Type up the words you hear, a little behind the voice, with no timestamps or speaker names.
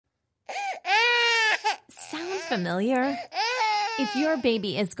familiar? If your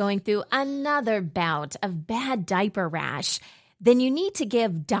baby is going through another bout of bad diaper rash, then you need to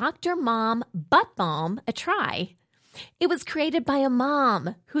give Dr. Mom Butt Balm a try. It was created by a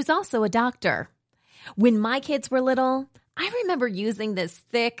mom who's also a doctor. When my kids were little, I remember using this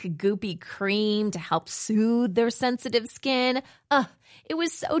thick, goopy cream to help soothe their sensitive skin. It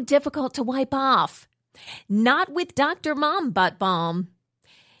was so difficult to wipe off. Not with Dr. Mom Butt Balm.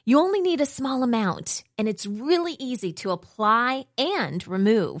 You only need a small amount, and it's really easy to apply and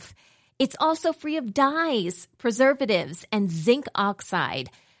remove. It's also free of dyes, preservatives, and zinc oxide,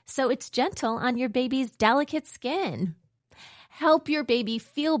 so it's gentle on your baby's delicate skin. Help your baby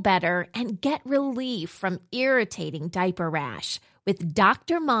feel better and get relief from irritating diaper rash with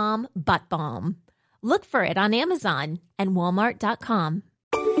Dr. Mom Butt Balm. Look for it on Amazon and Walmart.com.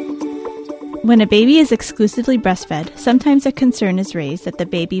 When a baby is exclusively breastfed, sometimes a concern is raised that the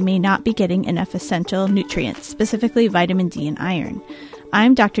baby may not be getting enough essential nutrients, specifically vitamin D and iron.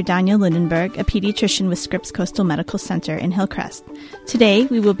 I'm Dr. Daniel Lindenberg, a pediatrician with Scripps Coastal Medical Center in Hillcrest. Today,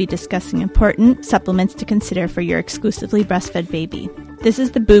 we will be discussing important supplements to consider for your exclusively breastfed baby. This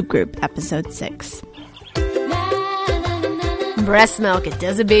is the Boob Group, Episode 6. Breast milk, it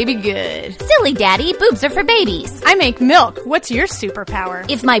does a baby good. Silly daddy, boobs are for babies. I make milk. What's your superpower?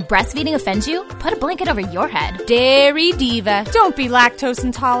 If my breastfeeding offends you, put a blanket over your head. Dairy diva. Don't be lactose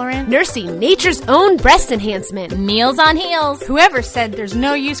intolerant. Nursing nature's own breast enhancement. Meals on heels. Whoever said there's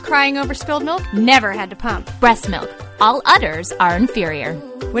no use crying over spilled milk never had to pump. Breast milk. All others are inferior.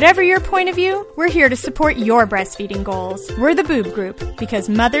 Whatever your point of view, we're here to support your breastfeeding goals. We're the Boob Group, because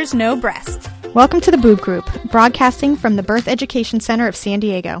mothers know breast. Welcome to the Boob Group, broadcasting from the Birth Education Center of San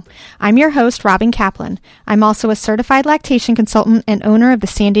Diego. I'm your host, Robin Kaplan. I'm also a certified lactation consultant and owner of the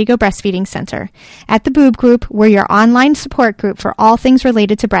San Diego Breastfeeding Center. At the Boob Group, we're your online support group for all things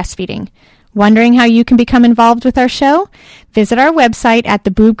related to breastfeeding. Wondering how you can become involved with our show? Visit our website at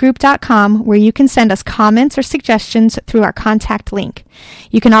theboobgroup.com, where you can send us comments or suggestions through our contact link.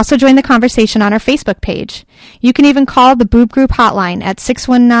 You can also join the conversation on our Facebook page. You can even call the Boob Group hotline at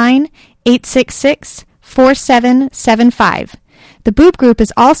 619-866-4775. The Boob Group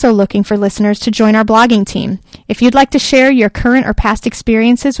is also looking for listeners to join our blogging team. If you'd like to share your current or past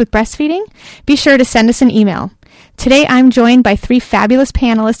experiences with breastfeeding, be sure to send us an email. Today, I'm joined by 3 fabulous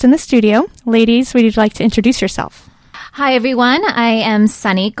panelists in the studio. Ladies, would you like to introduce yourself? Hi, everyone. I am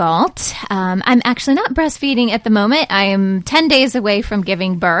Sunny Galt. I'm actually not breastfeeding at the moment. I am 10 days away from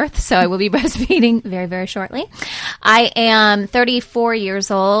giving birth, so I will be breastfeeding very, very shortly. I am 34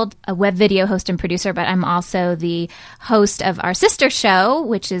 years old, a web video host and producer, but I'm also the host of our sister show,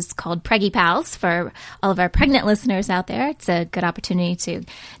 which is called Preggy Pals for all of our pregnant listeners out there. It's a good opportunity to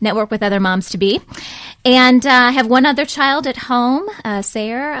network with other moms-to-be. And I have one other child at home,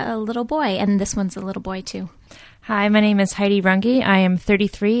 Sayer, a little boy, and this one's a little boy, too. Hi, my name is Heidi Runge. I am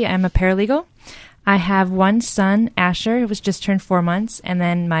 33. I'm a paralegal. I have one son, Asher, who was just turned 4 months, and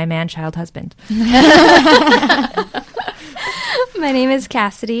then my man-child husband. My name is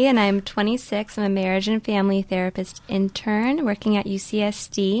Cassidy, and I'm 26. I'm a marriage and family therapist intern working at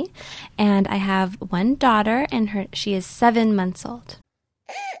UCSD, and I have one daughter, and she is 7 months old.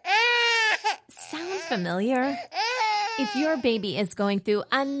 Sounds familiar? If your baby is going through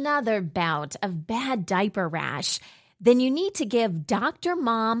another bout of bad diaper rash, then you need to give Dr.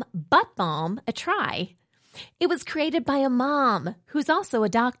 Mom Butt Balm a try. It was created by a mom who's also a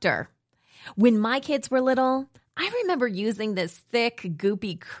doctor. When my kids were little, I remember using this thick,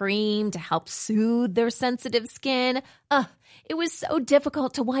 goopy cream to help soothe their sensitive skin. It was so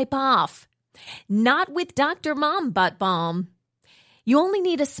difficult to wipe off. Not with Dr. Mom Butt Balm. You only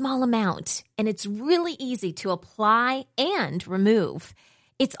need a small amount, and it's really easy to apply and remove.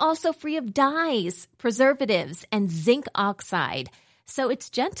 It's also free of dyes, preservatives, and zinc oxide, so it's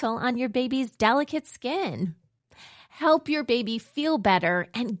gentle on your baby's delicate skin. Help your baby feel better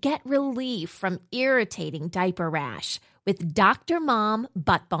and get relief from irritating diaper rash with Dr. Mom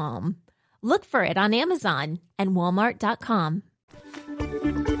Butt Balm. Look for it on Amazon and Walmart.com.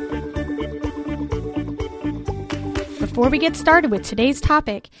 Before we get started with today's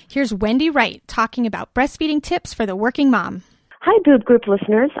topic, here's Wendy Wright talking about breastfeeding tips for the working mom. Hi, Boob Group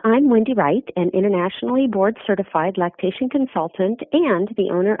listeners. I'm Wendy Wright, an internationally board-certified lactation consultant and the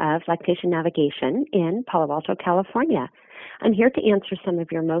owner of Lactation Navigation in Palo Alto, California. I'm here to answer some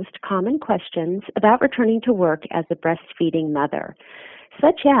of your most common questions about returning to work as a breastfeeding mother,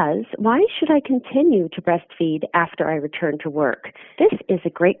 such as, why should I continue to breastfeed after I return to work? This is a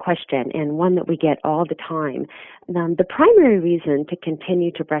great question and one that we get all the time. The primary reason to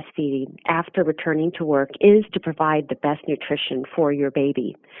continue to breastfeed after returning to work is to provide the best nutrition for your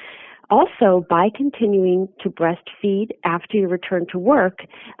baby. Also, by continuing to breastfeed after you return to work,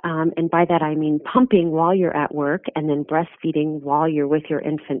 and by that I mean pumping while you're at work and then breastfeeding while you're with your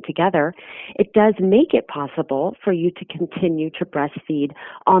infant together, it does make it possible for you to continue to breastfeed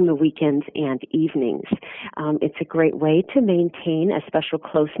on the weekends and evenings. It's a great way to maintain a special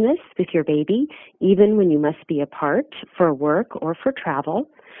closeness with your baby, even when you must be apart for work or for travel.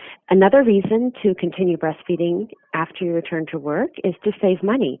 Another reason to continue breastfeeding after you return to work is to save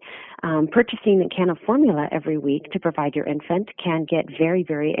money. Purchasing a can of formula every week to provide your infant can get very,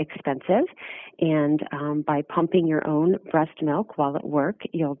 very expensive. And by pumping your own breast milk while at work,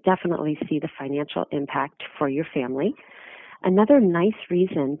 you'll definitely see the financial impact for your family. Another nice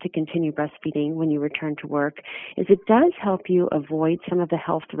reason to continue breastfeeding when you return to work is it does help you avoid some of the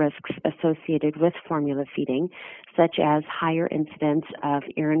health risks associated with formula feeding, such as higher incidence of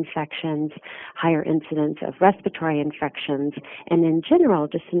ear infections, higher incidence of respiratory infections, and in general,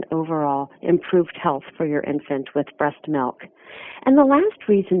 just an overall improved health for your infant with breast milk. And the last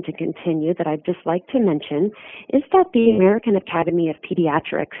reason to continue that I'd just like to mention is that the American Academy of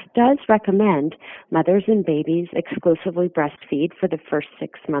Pediatrics does recommend mothers and babies exclusively breastfeed for the first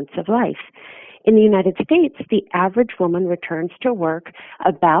 6 months of life. In the United States, the average woman returns to work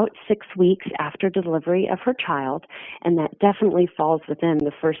about 6 weeks after delivery of her child, and that definitely falls within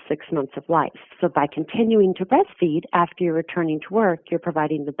the first 6 months of life. So by continuing to breastfeed after you're returning to work, you're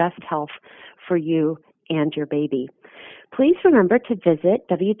providing the best health for you and your baby. Please remember to visit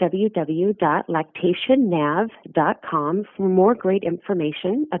www.lactationnav.com for more great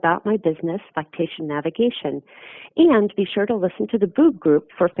information about my business, Lactation Navigation. And be sure to listen to the Boob Group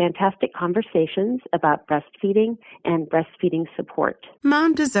for fantastic conversations about breastfeeding and breastfeeding support.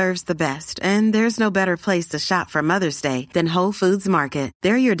 Mom deserves the best, and there's no better place to shop for Mother's Day than Whole Foods Market.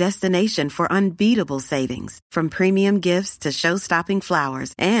 They're your destination for unbeatable savings, from premium gifts to show-stopping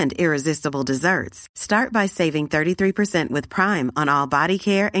flowers and irresistible desserts. Start by saving 33% with Prime on all body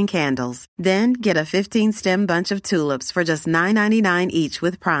care and candles. Then get a 15-stem bunch of tulips for just $9.99 each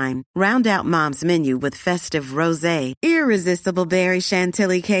with Prime. Round out Mom's menu with festive rosé, irresistible berry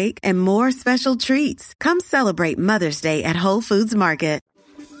chantilly cake, and more special treats. Come celebrate Mother's Day at Whole Foods Market.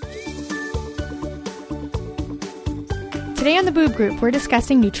 Today on the Boob Group, we're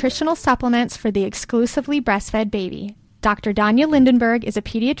discussing nutritional supplements for the exclusively breastfed baby. Dr. Danya Lindenberg is a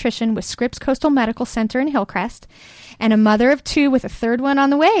pediatrician with Scripps Coastal Medical Center in Hillcrest and a mother of two with a third one on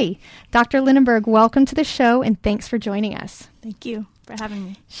the way. Dr. Lindenberg, welcome to the show and thanks for joining us. Thank you for having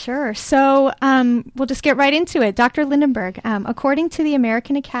me. Sure. So we'll just get right into it. Dr. Lindenberg, according to the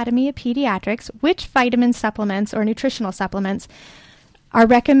American Academy of Pediatrics, which vitamin supplements or nutritional supplements are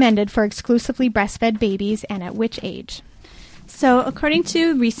recommended for exclusively breastfed babies and at which age? So according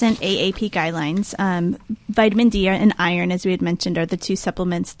to recent AAP guidelines, vitamin D and iron, as we had mentioned, are the two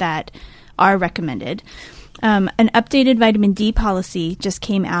supplements that are recommended. An updated vitamin D policy just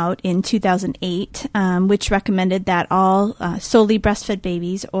came out in 2008, which recommended that all solely breastfed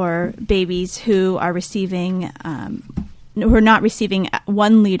babies or babies who are receiving who are not receiving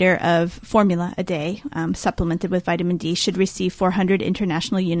 1 liter of formula a day supplemented with vitamin D should receive 400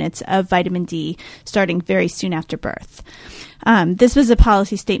 international units of vitamin D starting very soon after birth. This was a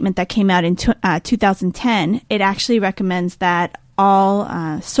policy statement that came out in 2010. It actually recommends that all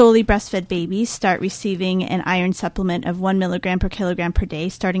solely breastfed babies start receiving an iron supplement of 1 milligram per kilogram per day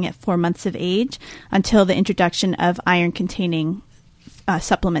starting at 4 months of age until the introduction of iron-containing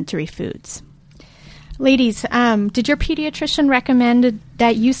supplementary foods. Ladies, did your pediatrician recommend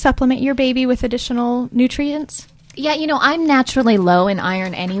that you supplement your baby with additional nutrients? Yeah, I'm naturally low in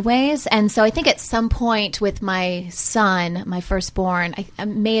iron anyways, and so I think at some point with my son, my firstborn, I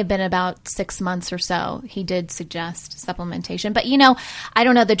may have been about 6 months or so, he did suggest supplementation. But, I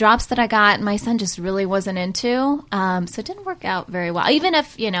don't know, the drops that I got, my son just really wasn't into, so it didn't work out very well. Even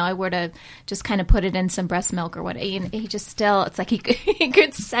if, I were to just kind of put it in some breast milk or whatever, he just still, it's like he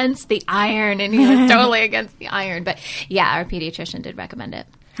could sense the iron, and he was totally against the iron. But, yeah, our pediatrician did recommend it.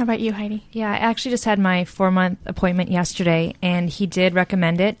 How about you, Heidi? Yeah, I actually just had my 4-month appointment yesterday, and he did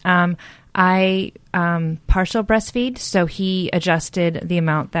recommend it. I partial breastfeed, so he adjusted the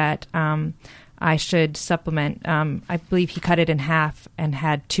amount that I should supplement. I believe he cut it in half and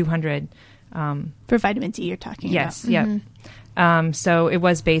had 200. For vitamin D you're talking yes, about. Yes, yeah. So it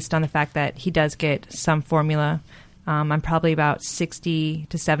was based on the fact that he does get some formula. I'm probably about 60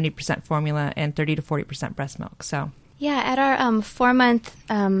 to 70% formula and 30 to 40% breast milk, so... Yeah, at our 4-month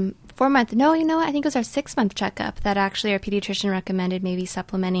 4-month. No, you know what? I think it was our 6-month checkup that actually our pediatrician recommended maybe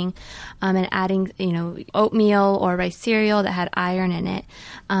supplementing and adding, oatmeal or rice cereal that had iron in it.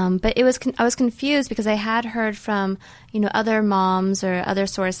 But I was confused because I had heard from, other moms or other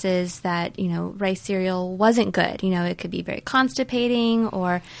sources that, rice cereal wasn't good. It could be very constipating,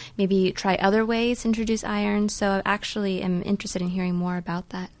 or maybe try other ways to introduce iron. So I actually am interested in hearing more about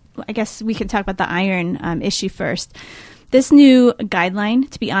that. I guess we can talk about the iron issue first. This new guideline,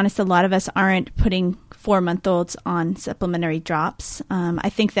 to be honest, a lot of us aren't putting 4-month-olds on supplementary drops. I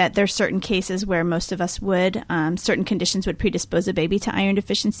think that there are certain cases where most of us would. Certain conditions would predispose a baby to iron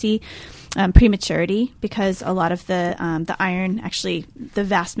deficiency, prematurity, because a lot of the iron, actually the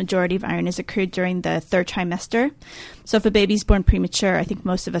vast majority of iron is accrued during the 3rd trimester. So if a baby's born premature, I think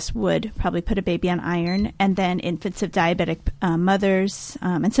most of us would probably put a baby on iron, and then infants of diabetic mothers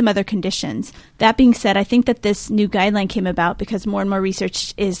and some other conditions. That being said, I think that this new guideline came about because more and more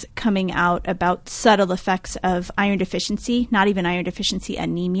research is coming out about subtle effects of iron deficiency, not even iron deficiency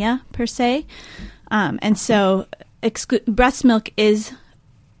anemia per se. And so breast milk is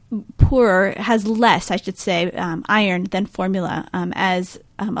poorer, has less, I should say, iron than formula. As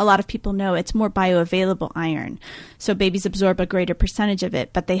a lot of people know, it's more bioavailable iron. So babies absorb a greater percentage of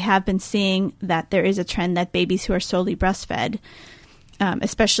it, but they have been seeing that there is a trend that babies who are solely breastfed,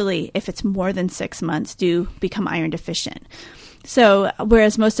 especially if it's more than 6 months, do become iron deficient. So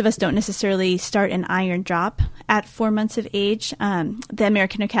whereas most of us don't necessarily start an iron drop at 4 months of age, the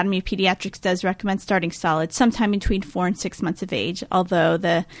American Academy of Pediatrics does recommend starting solids sometime between 4 and 6 months of age,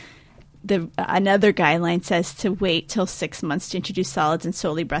 although another guideline says to wait till 6 months to introduce solids in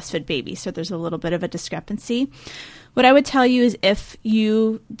solely breastfed babies. So there's a little bit of a discrepancy. What I would tell you is if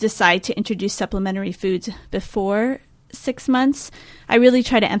you decide to introduce supplementary foods before 6 months, I really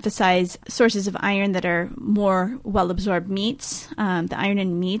try to emphasize sources of iron that are more well-absorbed meats. The iron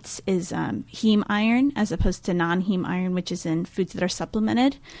in meats is heme iron as opposed to non-heme iron, which is in foods that are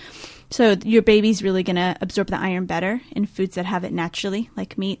supplemented. So your baby's really going to absorb the iron better in foods that have it naturally,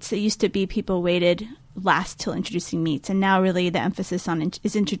 like meats. It used to be people waited last till introducing meats, and now really the emphasis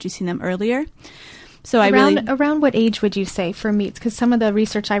is introducing them earlier. So around what age would you say for meats? Because some of the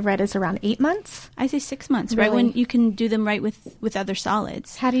research I've read is around 8 months. I say 6 months, really? Right when you can do them right with other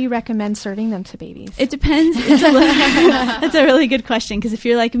solids. How do you recommend serving them to babies? It depends. That's a really good question, because if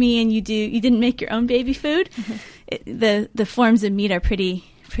you're like me and you didn't make your own baby food, the forms of meat are pretty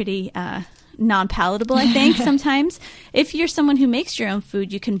non-palatable, I think, sometimes. If you're someone who makes your own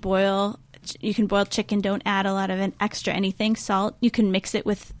food, you can boil chicken. Don't add a lot of extra anything. Salt. You can mix it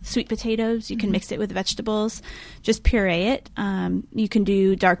with sweet potatoes. You can mix it with vegetables. Just puree it. You can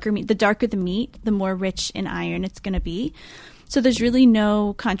do darker meat. The darker the meat, the more rich in iron it's going to be. So there's really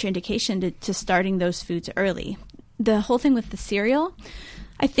no contraindication to starting those foods early. The whole thing with the cereal,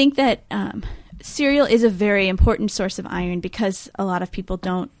 I think that cereal is a very important source of iron because a lot of people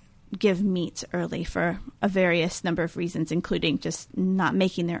don't give meats early for a various number of reasons, including just not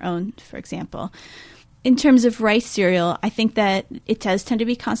making their own, for example. In terms of rice cereal, I think that it does tend to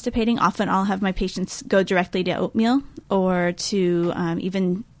be constipating. Often I'll have my patients go directly to oatmeal or to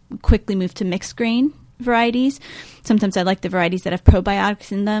even quickly move to mixed grain varieties. Sometimes I like the varieties that have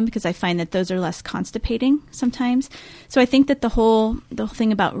probiotics in them because I find that those are less constipating sometimes. So I think that the whole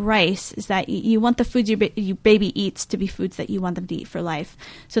thing about rice is that you want the foods your baby eats to be foods that you want them to eat for life.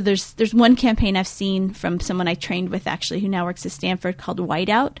 So there's one campaign I've seen from someone I trained with actually who now works at Stanford called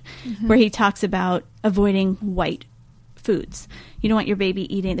Whiteout, where he talks about avoiding white foods. You don't want your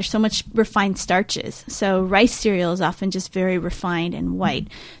baby eating. There's so much refined starches. So rice cereal is often just very refined and white.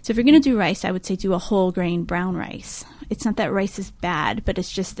 So if you're going to do rice, I would say do a whole grain brown rice. It's not that rice is bad, but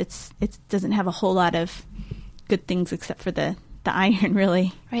it's just it doesn't have a whole lot of good things except for the iron,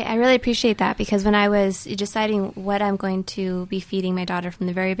 really. Right. I really appreciate that because when I was deciding what I'm going to be feeding my daughter from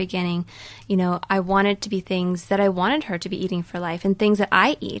the very beginning, I wanted to be things that I wanted her to be eating for life and things that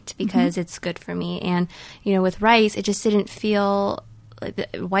I eat because it's good for me. And, with rice, it just didn't feel like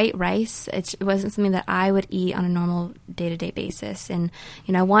the white rice. It wasn't something that I would eat on a normal day-to-day basis. And,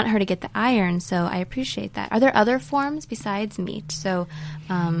 I want her to get the iron, so I appreciate that. Are there other forms besides meat? So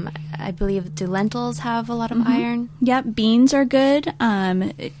I believe, do lentils have a lot of iron? Yep, beans are good.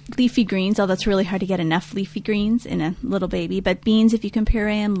 Leafy greens, although it's really hard to get enough leafy greens in a little baby. But beans, if you can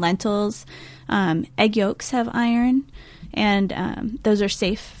puree them, lentils, egg yolks have iron. And those are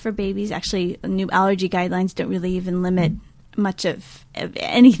safe for babies. Actually, new allergy guidelines don't really even limit much of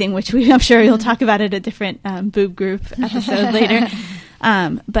anything, which I'm sure you'll talk about at a different boob group episode later.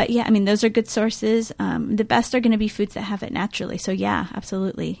 But yeah, those are good sources. The best are going to be foods that have it naturally. So yeah,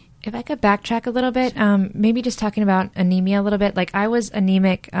 absolutely. If I could backtrack a little bit, maybe just talking about anemia a little bit. Like I was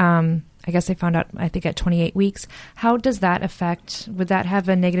anemic, I guess I found out, I think at 28 weeks. How does that affect, would that have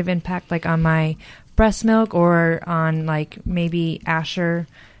a negative impact like on my breast milk or on like maybe Asher,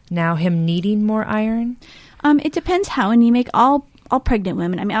 now him needing more iron? It depends how anemic. All pregnant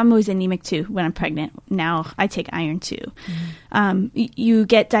women, I mean, I'm always anemic too when I'm pregnant. Now I take iron too. You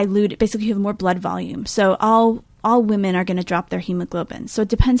get diluted, basically you have more blood volume. So all women are going to drop their hemoglobin. So it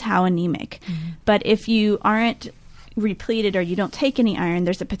depends how anemic. But if you aren't repleted or you don't take any iron,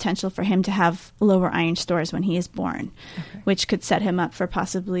 there's a potential for him to have lower iron stores when he is born, which could set him up for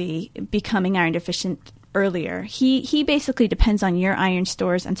possibly becoming iron deficient earlier. He basically depends on your iron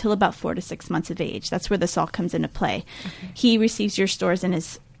stores until about 4 to 6 months of age. That's where this all comes into play. He receives your stores in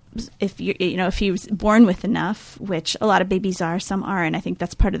his, if he was born with enough, which a lot of babies are, some aren't. I think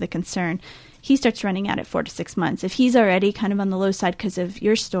that's part of the concern. He starts running out at 4 to 6 months. If he's already kind of on the low side because of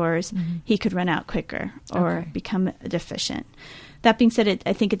your stores, he could run out quicker or become deficient. That being said,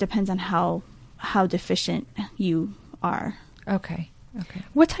 I think it depends on how deficient you are. Okay.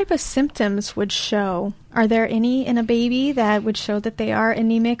 What type of symptoms would show? Are there any in a baby that would show that they are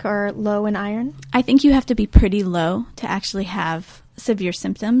anemic or low in iron? I think you have to be pretty low to actually have severe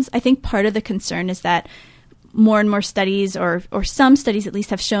symptoms. I think part of the concern is that more and more studies, or some studies at least,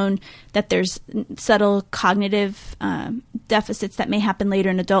 have shown that there's subtle cognitive deficits that may happen later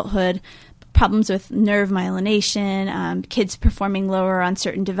in adulthood, problems with nerve myelination, kids performing lower on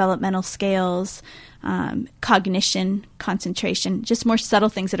certain developmental scales, cognition, concentration, just more subtle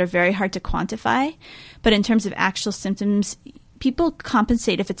things that are very hard to quantify. But in terms of actual symptoms, people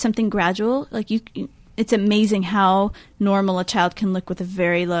compensate if it's something gradual. Like it's amazing how normal a child can look with a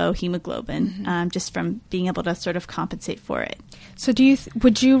very low hemoglobin, just from being able to sort of compensate for it. So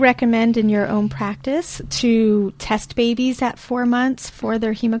would you recommend in your own practice to test babies at 4 months for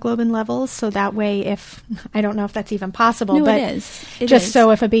their hemoglobin levels? So that way, I don't know if that's even possible, no, but it is.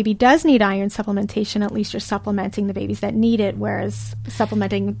 So if a baby does need iron supplementation, at least you're supplementing the babies that need it, whereas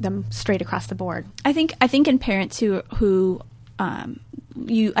supplementing them straight across the board. I think in parents who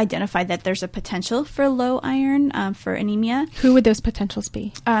you identify that there's a potential for low iron, for anemia. Who would those potentials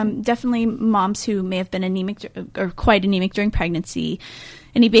be? Definitely moms who may have been anemic or quite anemic during pregnancy,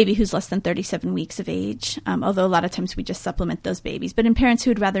 any baby who's less than 37 weeks of age, although a lot of times we just supplement those babies. But in parents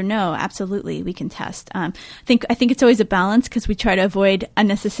who would rather know, absolutely, we can test. I think it's always a balance because we try to avoid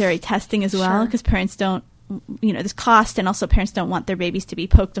unnecessary testing as well, because parents don't, there's cost, and also parents don't want their babies to be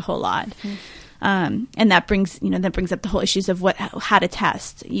poked a whole lot. And that brings up the whole issues of how to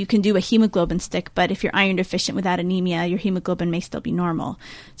test. You can do a hemoglobin stick, but if you're iron deficient without anemia, your hemoglobin may still be normal.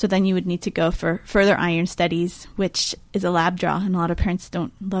 So then you would need to go for further iron studies, which is a lab draw, and a lot of parents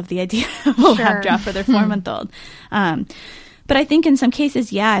don't love the idea of a lab draw for their 4-month-old. But I think in some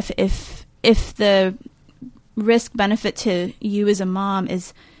cases, if the risk benefit to you as a mom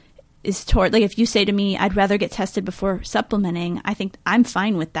is toward, like if you say to me, I'd rather get tested before supplementing, I think I'm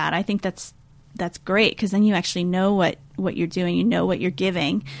fine with that. I think that's great, because then you actually know what you're doing, you know what you're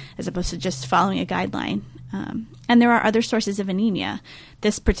giving, as opposed to just following a guideline. And there are other sources of anemia.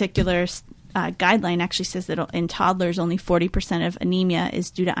 This particular guideline actually says that in toddlers, only 40% of anemia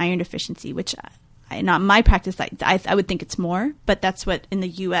is due to iron deficiency, which not in my practice, I would think it's more, but that's what, in the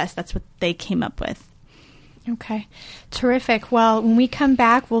U.S., that's what they came up with. Okay, terrific. Well, when we come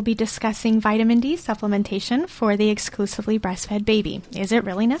back, we'll be discussing vitamin D supplementation for the exclusively breastfed baby. Is it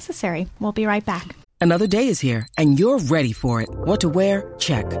really necessary? We'll be right back. Another day is here, and you're ready for it. What to wear?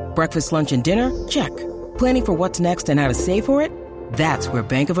 Check. Breakfast, lunch, and dinner? Check. Planning for what's next and how to save for it? That's where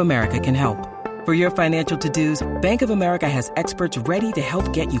Bank of America can help. For your financial to-dos, Bank of America has experts ready to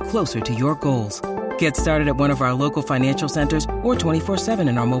help get you closer to your goals. Get started at one of our local financial centers or 24/7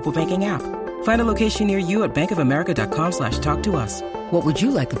 in our mobile banking app. Find a location near you at bankofamerica.com/talktous. What would you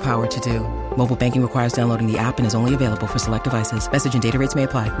like the power to do? Mobile banking requires downloading the app and is only available for select devices. Message and data rates may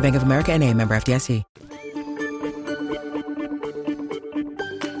apply. Bank of America NA, member FDIC.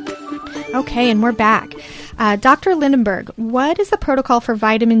 Okay, and we're back. Dr. Lindenberg, what is the protocol for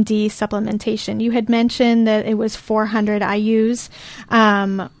vitamin D supplementation? You had mentioned that it was 400 IUs.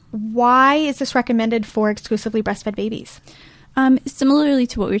 Why is this recommended for exclusively breastfed babies? Similarly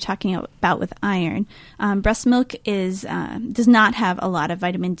to what we were talking about with iron, breast milk does not have a lot of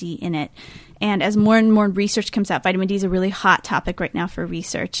vitamin D in it. And as more and more research comes out, vitamin D is a really hot topic right now for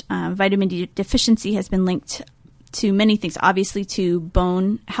research. Vitamin D deficiency has been linked to many things, obviously to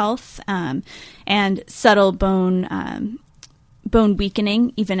bone health and subtle bone bone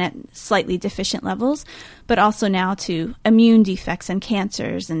weakening, even at slightly deficient levels, but also now to immune defects and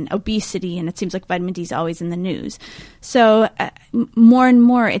cancers and obesity, and it seems like vitamin D is always in the news. So more and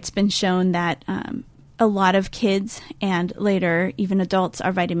more it's been shown that a lot of kids and later even adults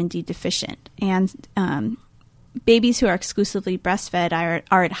are vitamin D deficient. And babies who are exclusively breastfed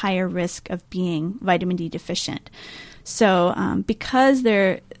are at higher risk of being vitamin D deficient. So because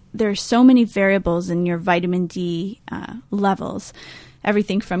there are so many variables in your vitamin D levels,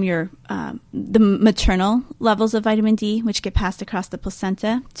 everything from your the maternal levels of vitamin D, which get passed across the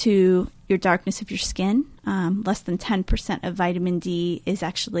placenta, to your darkness of your skin. Less than 10% of vitamin D is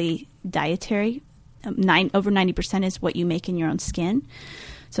actually dietary. Over 90% is what you make in your own skin.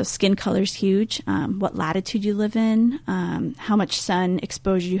 So skin color is huge. What latitude you live in, how much sun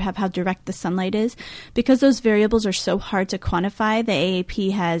exposure you have, how direct the sunlight is. Because those variables are so hard to quantify, the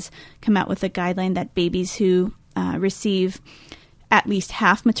AAP has come out with a guideline that babies who receive at least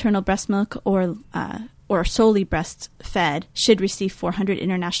half maternal breast milk or solely breastfed should receive 400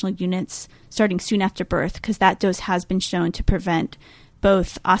 international units starting soon after birth, because that dose has been shown to prevent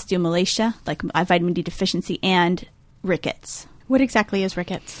both osteomalacia, like vitamin D deficiency, and rickets. What exactly is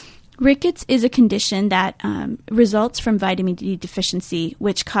rickets? Rickets is a condition that results from vitamin D deficiency,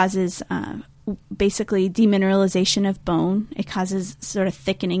 which causes basically demineralization of bone. It causes sort of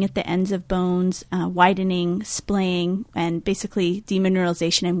thickening at the ends of bones, widening, splaying, and basically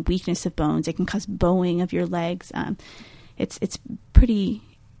demineralization and weakness of bones. It can cause bowing of your legs. It's pretty.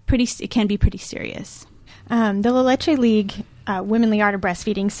 It can be pretty serious. The La Leche League, Women Art of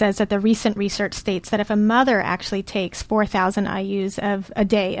Breastfeeding, says that the recent research states that if a mother actually takes 4,000 IUs of a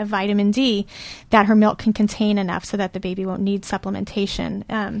day of vitamin D, that her milk can contain enough so that the baby won't need supplementation.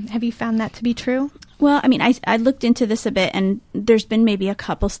 Have you found that to be true? Well, I mean, I looked into this a bit, and there's been maybe a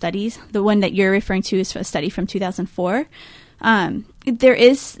couple studies. The one that you're referring to is a study from 2004. Studies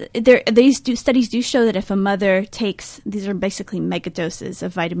do show that if a mother takes, these are basically megadoses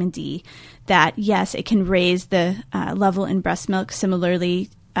of vitamin D, that yes, it can raise the level in breast milk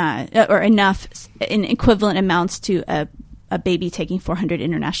similarly or enough in equivalent amounts to a baby taking 400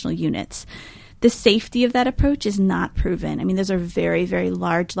 international units. The safety of that approach is not proven. I mean, those are very, very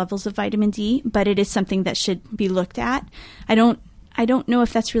large levels of vitamin D, but it is something that should be looked at. I don't know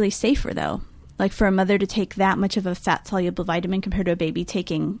if that's really safer though. Like for a mother to take that much of a fat-soluble vitamin compared to a baby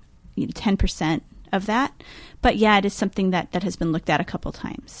taking 10% of that. But yeah, it is something that has been looked at a couple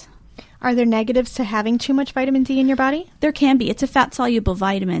times. Are there negatives to having too much vitamin D in your body? There can be. It's a fat-soluble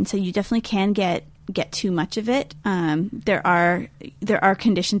vitamin, so you definitely can get too much of it. There are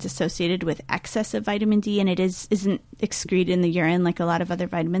conditions associated with excess of vitamin D, and it isn't excreted in the urine like a lot of other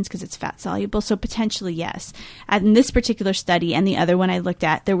vitamins because it's fat soluble. So potentially, yes. In this particular study and the other one I looked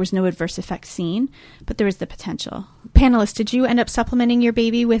at, there was no adverse effect seen, but there is the potential. Panelists, did you end up supplementing your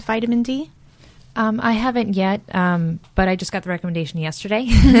baby with vitamin D? I haven't yet, but I just got the recommendation yesterday.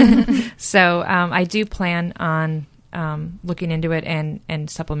 So I do plan on looking into it and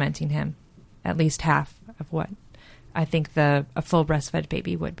supplementing him. At least half of what I think a full breastfed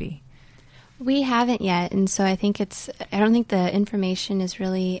baby would be. We haven't yet, and so I don't think the information is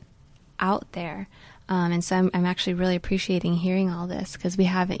really out there. And so I'm actually really appreciating hearing all this because we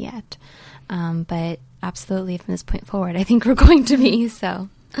haven't yet. But absolutely, from this point forward, I think we're going to be. So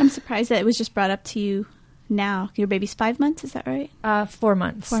I'm surprised that it was just brought up to you now. Your baby's 5 months, is that right? 4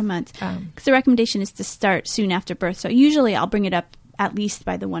 months. 4 months. Because the recommendation is to start soon after birth. So usually I'll bring it up at least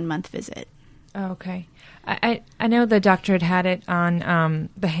by the 1 month visit. Oh, okay. I know the doctor had it on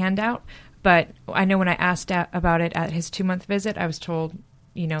the handout, but I know when I asked about it at his 2 month visit, I was told,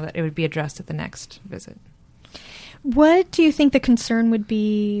 that it would be addressed at the next visit. What do you think the concern would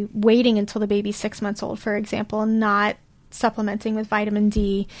be waiting until the baby's 6 months old, for example, and not supplementing with vitamin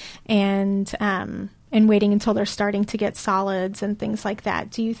D and waiting until they're starting to get solids and things like that?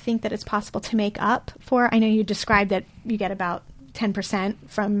 Do you think that it's possible to make up for? I know you described that you get about 10%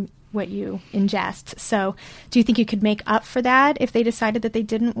 from what you ingest. So do you think you could make up for that if they decided that they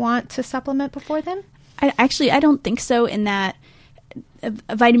didn't want to supplement before then? I don't think so, in that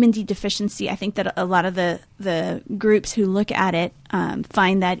a vitamin D deficiency, I think that a lot of the groups who look at it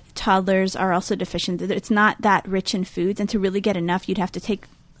find that toddlers are also deficient. It's not that rich in foods, and to really get enough, you'd have to take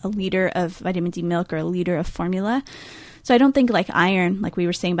a liter of vitamin D milk or a liter of formula. So I don't think like iron, like we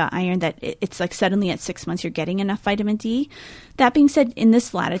were saying about iron, that it's like suddenly at 6 months you're getting enough vitamin D. That being said, in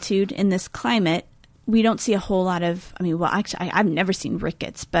this latitude, in this climate, we don't see a whole lot of, actually, I've never seen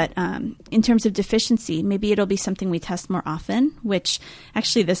rickets, but in terms of deficiency, maybe it'll be something we test more often, which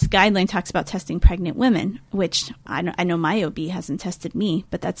actually this guideline talks about testing pregnant women, which I know my OB hasn't tested me,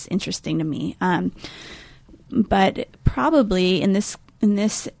 but that's interesting to me. But probably in this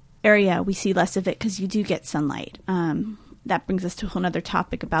area, we see less of it because you do get sunlight. That brings us to a whole other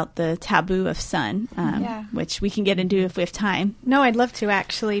topic about the taboo of sun, which we can get into if we have time. No, I'd love to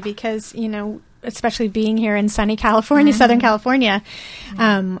actually, because, especially being here in sunny California, Southern California,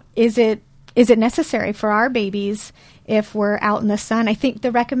 is it necessary for our babies if we're out in the sun? I think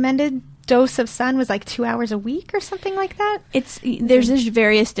the recommended dose of sun was like 2 hours a week or something like that. There's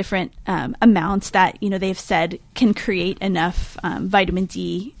various different amounts that they've said can create enough vitamin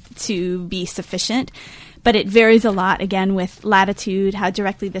D to be sufficient, but it varies a lot again with latitude, how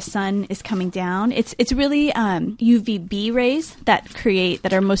directly the sun is coming down. It's really UVB rays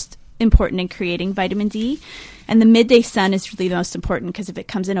that are most important in creating vitamin D. And the midday sun is really the most important because if it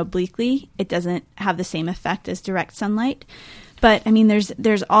comes in obliquely, it doesn't have the same effect as direct sunlight. But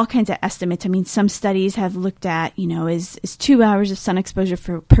there's all kinds of estimates. Some studies have looked at, is 2 hours of sun exposure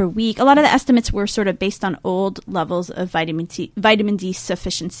per week. A lot of the estimates were sort of based on old levels of vitamin D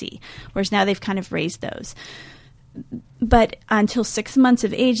sufficiency, whereas now they've kind of raised those. But until 6 months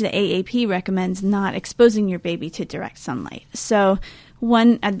of age, the AAP recommends not exposing your baby to direct sunlight. So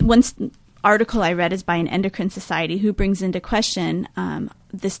one article I read is by an endocrine society who brings into question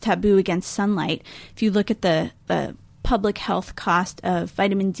this taboo against sunlight. If you look at the public health cost of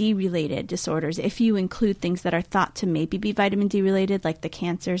vitamin D related disorders, if you include things that are thought to maybe be vitamin D related, like the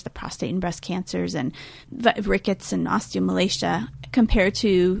cancers, the prostate and breast cancers, and rickets and osteomalacia, compared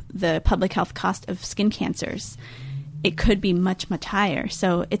to the public health cost of skin cancers, it could be much, much higher.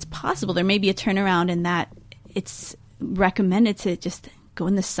 So it's possible there may be a turnaround in that it's recommended to just go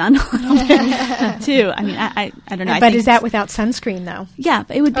in the sun a little bit too. I don't know. But is that without sunscreen though? Yeah,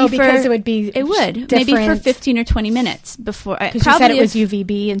 it would be because it would be maybe for 15 or 20 minutes before. Because you said it was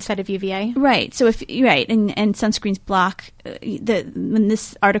UVB instead of UVA, right? So and sunscreens block. In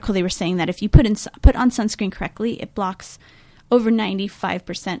this article, they were saying that if you put on sunscreen correctly, it blocks over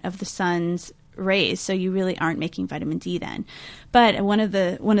 95% of the sun's rays, so you really aren't making vitamin D then. But one of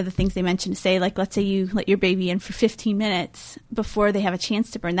the things they mentioned to say, like, let's say you let your baby in for 15 minutes before they have a chance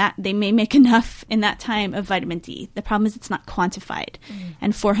to burn, that they may make enough in that time of vitamin D. The problem is it's not quantified,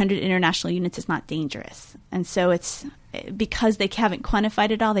 and 400 international units is not dangerous. And so it's because they haven't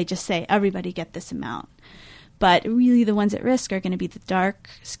quantified it all, they just say everybody get this amount. But really the ones at risk are going to be the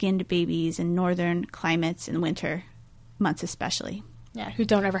dark-skinned babies in northern climates in winter months especially. Yeah, who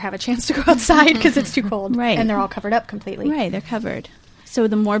don't ever have a chance to go outside because it's too cold. Right. And they're all covered up completely. Right, they're covered. So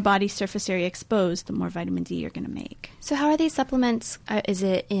the more body surface area exposed, the more vitamin D you're going to make. So how are these supplements? Is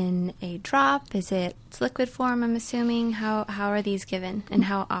it in a drop? Is it liquid form, I'm assuming? How are these given and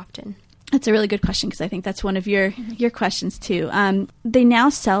how often? That's a really good question because I think that's one of your questions too. They now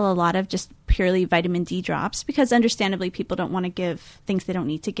sell a lot of just purely vitamin D drops because understandably people don't want to give things they don't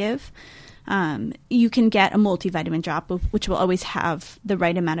need to give. You can get a multivitamin drop, which will always have the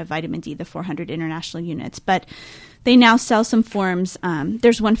right amount of vitamin D, the 400 international units. But they now sell some forms.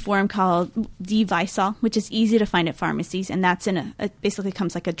 There's one form called D-Visol, which is easy to find at pharmacies, and that's it basically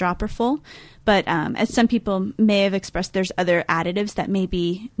comes like a dropper full. But as some people may have expressed, there's other additives that may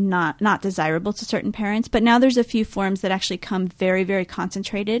be not desirable to certain parents. But now there's a few forms that actually come very, very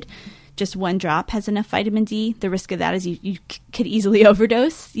concentrated. Just one drop has enough vitamin D. The risk of that is you could easily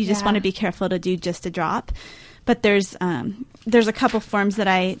overdose. You just want to be careful to do just a drop. But there's a couple forms that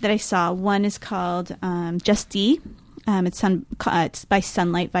I saw. One is called Just D. It's by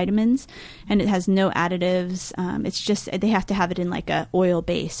Sunlight Vitamins, and it has no additives. It's just they have to have it in like a oil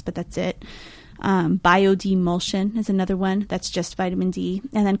base, but that's it. Biodemulsion is another one that's just vitamin D,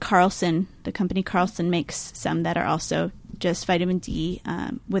 and then Carlson, the company Carlson makes some that are also just vitamin D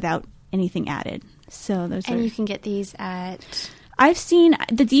without anything added. So you can get these at. I've seen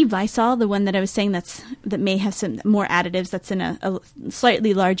the D-Visol, the one that I was saying that may have some more additives. That's in a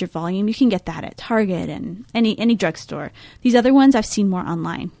slightly larger volume. You can get that at Target and any drugstore. These other ones I've seen more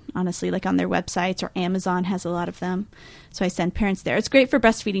online, honestly, like on their websites, or Amazon has a lot of them. So I send parents there. It's great for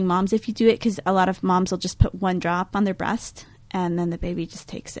breastfeeding moms if you do it, because a lot of moms will just put one drop on their breast and then the baby just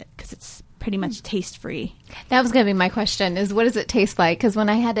takes it because it's pretty much taste-free. That was going to be my question, is what does it taste like? Because when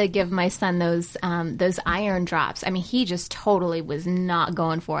I had to give my son those iron drops, he just totally was not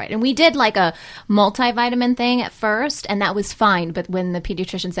going for it. And we did like a multivitamin thing at first, and that was fine. But when the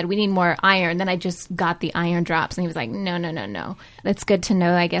pediatrician said, we need more iron, then I just got the iron drops. And he was like, no. That's good to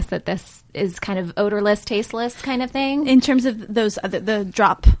know, I guess, that this is kind of odorless, tasteless kind of thing. In terms of those the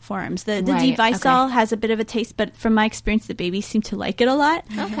drop forms, the D-Visol has a bit of a taste, but from my experience, the babies seem to like it a lot.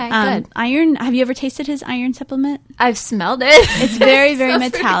 Okay, good. Iron, have you ever tasted his iron supplement? I've smelled it. It's very, very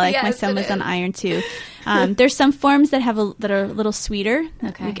metallic. Yes, my son was on iron too. There's some forms that are a little sweeter.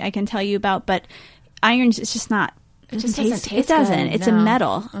 Okay. I can tell you about, but iron's, it's just not. It just doesn't doesn't taste. taste It doesn't. good, It's no. a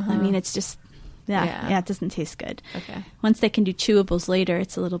metal. I mean, it's just. Yeah, it doesn't taste good. Okay. Once they can do chewables later,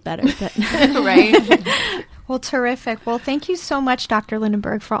 it's a little better. But Right. Well, terrific. Well, thank you so much, Dr.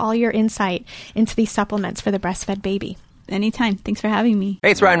 Lindenberg, for all your insight into these supplements for the breastfed baby. Anytime. Thanks for having me.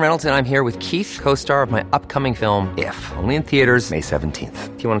 Hey, it's Ryan Reynolds, and I'm here with Keith, co-star of my upcoming film, If, only in theaters May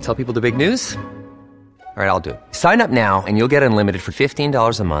 17th. Do you want to tell people the big news? All right, I'll do it. Sign up now and you'll get unlimited for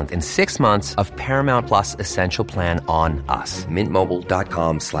 $15 a month and 6 months of Paramount Plus Essential Plan on us.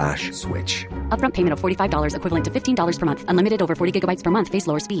 MintMobile.com/switch. Upfront payment of $45 equivalent to $15 per month. Unlimited over 40 gigabytes per month. Face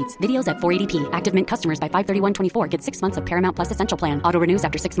lower speeds. Videos at 480p. Active Mint customers by 531.24 get 6 months of Paramount Plus Essential Plan. Auto renews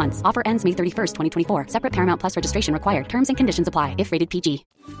after 6 months. Offer ends May 31st, 2024. Separate Paramount Plus registration required. Terms and conditions apply if rated PG.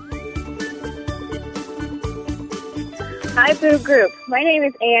 Hi, Boob Group. My name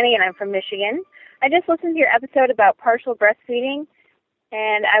is Annie, and I'm from Michigan. I just listened to your episode about partial breastfeeding,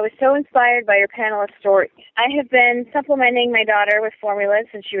 and I was so inspired by your panelist story. I have been supplementing my daughter with formula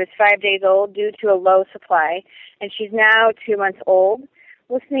since she was 5 days old due to a low supply, and she's now 2 months old.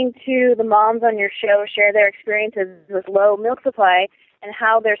 Listening to the moms on your show share their experiences with low milk supply and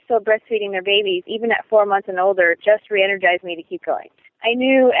how they're still breastfeeding their babies, even at 4 months and older, just re-energized me to keep going. I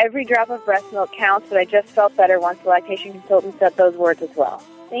knew every drop of breast milk counts, but I just felt better once the lactation consultant said those words as well.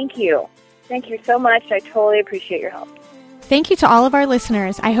 Thank you. Thank you so much. I totally appreciate your help. Thank you to all of our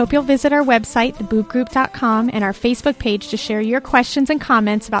listeners. I hope you'll visit our website, theboobgroup.com, and our Facebook page to share your questions and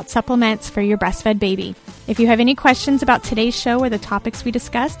comments about supplements for your breastfed baby. If you have any questions about today's show or the topics we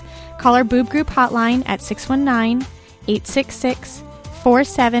discussed, call our Boob Group hotline at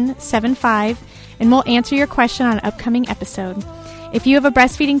 619-866-4775, and we'll answer your question on an upcoming episode. If you have a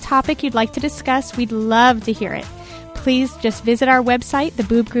breastfeeding topic you'd like to discuss, we'd love to hear it. Please just visit our website,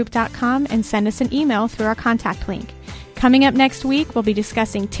 theboobgroup.com, and send us an email through our contact link. Coming up next week, we'll be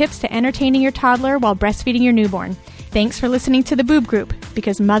discussing tips to entertaining your toddler while breastfeeding your newborn. Thanks for listening to The Boob Group,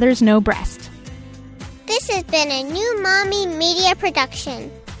 because mothers know breast. This has been a New Mommy Media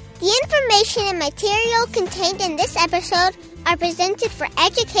production. The information and material contained in this episode are presented for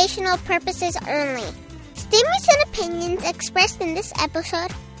educational purposes only. Statements and opinions expressed in this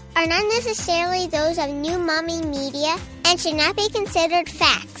episode are not necessarily those of New Mommy Media and should not be considered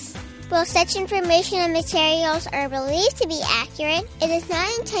facts. While such information and materials are believed to be accurate, it is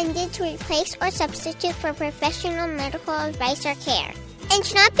not intended to replace or substitute for professional medical advice or care, and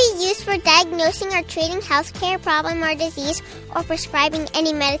should not be used for diagnosing or treating healthcare problem or disease or prescribing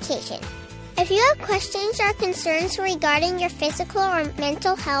any medication. If you have questions or concerns regarding your physical or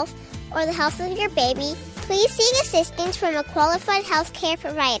mental health or the health of your baby, please seek assistance from a qualified healthcare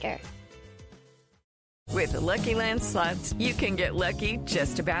provider. With the Lucky Land Slots, you can get lucky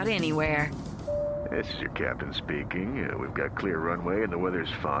just about anywhere. This is your captain speaking. We've got clear runway and the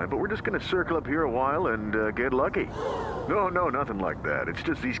weather's fine, but we're just going to circle up here a while and get lucky. No, nothing like that. It's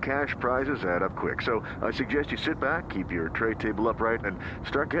just these cash prizes add up quick. So I suggest you sit back, keep your tray table upright, and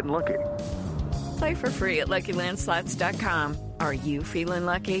start getting lucky. Play for free at LuckyLandSlots.com. Are you feeling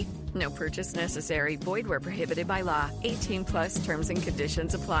lucky? No purchase necessary. Void where prohibited by law. 18 plus terms and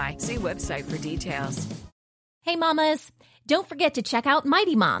conditions apply. See website for details. Hey, mamas. Don't forget to check out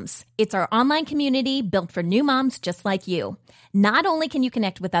Mighty Moms. It's our online community built for new moms just like you. Not only can you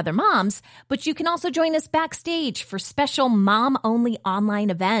connect with other moms, but you can also join us backstage for special mom-only online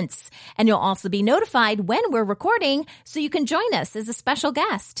events. And you'll also be notified when we're recording so you can join us as a special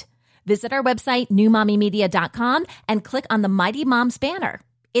guest. Visit our website, newmommymedia.com, and click on the Mighty Moms banner.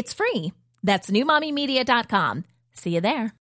 It's free. That's newmommymedia.com. See you there.